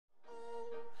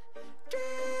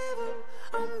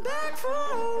for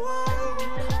a while.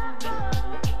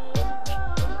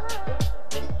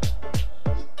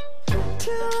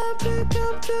 Till I pick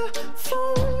up the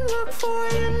phone, look for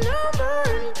your number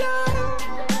and dial.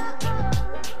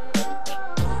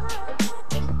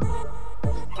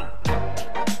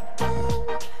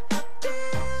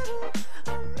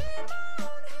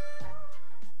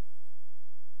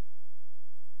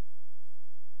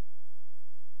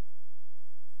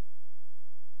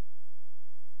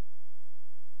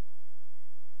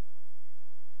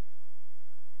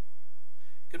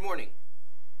 Good morning.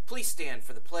 Please stand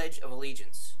for the Pledge of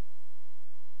Allegiance.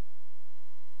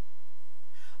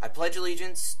 I pledge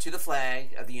allegiance to the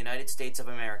flag of the United States of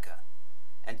America,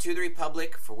 and to the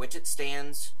republic for which it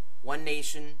stands, one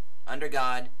nation, under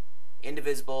God,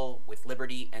 indivisible, with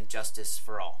liberty and justice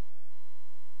for all.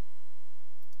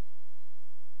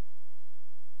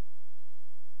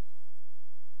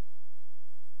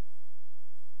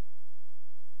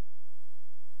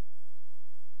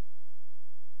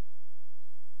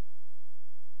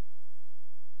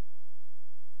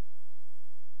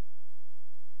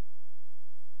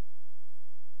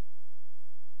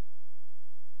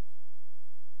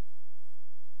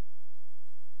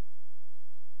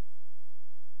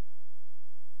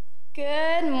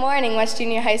 Good morning, West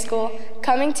Junior High School.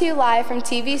 Coming to you live from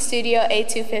TV Studio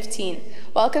A215.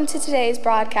 Welcome to today's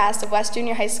broadcast of West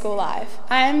Junior High School Live.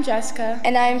 I am Jessica.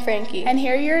 And I am Frankie. And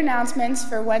here are your announcements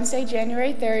for Wednesday,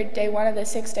 January 3rd, day 1 of the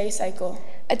 6-day cycle.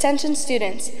 Attention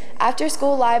students,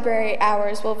 after-school library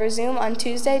hours will resume on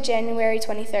Tuesday, January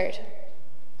 23rd.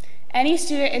 Any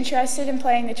student interested in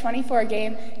playing the 24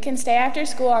 game can stay after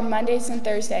school on Mondays and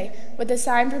Thursday with a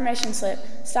signed permission slip.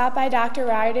 Stop by Dr.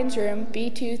 Riordan's room,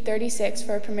 B236,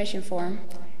 for a permission form.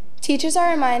 Teachers are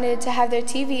reminded to have their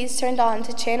TVs turned on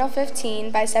to Channel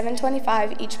 15 by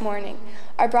 7:25 each morning.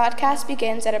 Our broadcast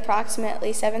begins at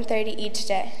approximately 7:30 each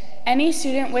day. Any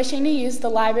student wishing to use the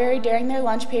library during their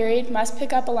lunch period must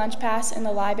pick up a lunch pass in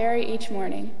the library each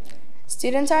morning.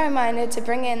 Students are reminded to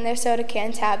bring in their soda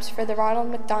can tabs for the Ronald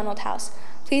McDonald House.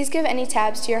 Please give any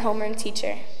tabs to your homeroom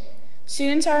teacher.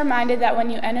 Students are reminded that when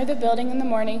you enter the building in the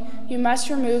morning, you must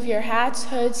remove your hats,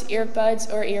 hoods,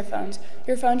 earbuds, or earphones.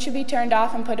 Your phone should be turned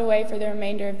off and put away for the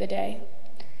remainder of the day.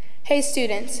 Hey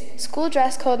students, school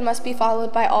dress code must be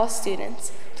followed by all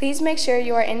students. Please make sure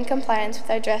you are in compliance with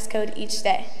our dress code each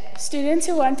day. Students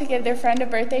who want to give their friend a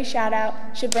birthday shout out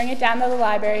should bring it down to the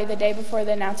library the day before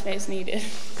the announcement is needed.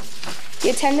 The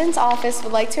attendance office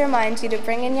would like to remind you to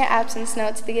bring in your absence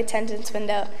note to the attendance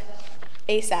window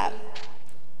ASAP.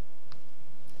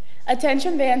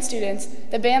 Attention band students,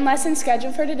 the band lessons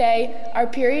scheduled for today are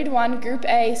Period 1, Group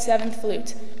A, 7th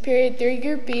flutes, Period 3,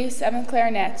 Group B, 7th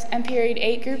clarinets, and Period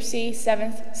 8, Group C,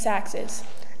 7th saxes.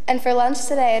 And for lunch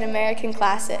today at American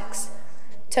Classics,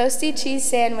 toasty cheese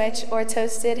sandwich or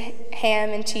toasted ham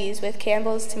and cheese with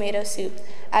Campbell's tomato soup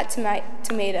at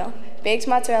Tomato, baked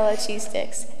mozzarella cheese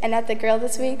sticks, and at the grill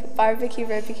this week,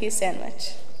 barbecue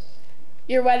sandwich.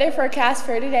 Your weather forecast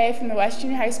for today from the West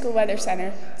Junior High School Weather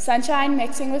Center. Sunshine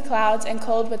mixing with clouds and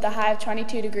cold with a high of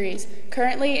 22 degrees.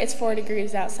 Currently, it's 4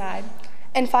 degrees outside.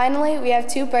 And finally, we have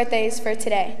 2 birthdays for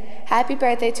today. Happy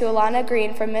birthday to Alana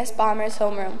Green from Miss Bomber's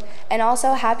homeroom, and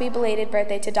also happy belated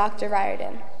birthday to Dr.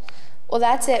 Riordan. Well,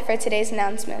 that's it for today's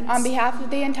announcements. On behalf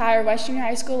of the entire West Junior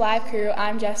High School Live crew,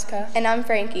 I'm Jessica. And I'm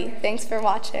Frankie. Thanks for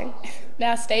watching.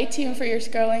 Now stay tuned for your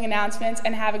scrolling announcements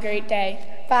and have a great day.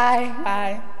 Bye.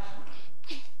 Bye.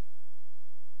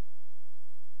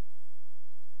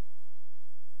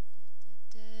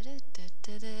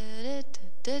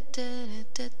 Da da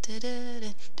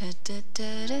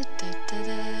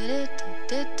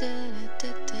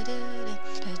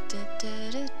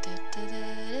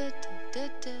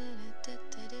da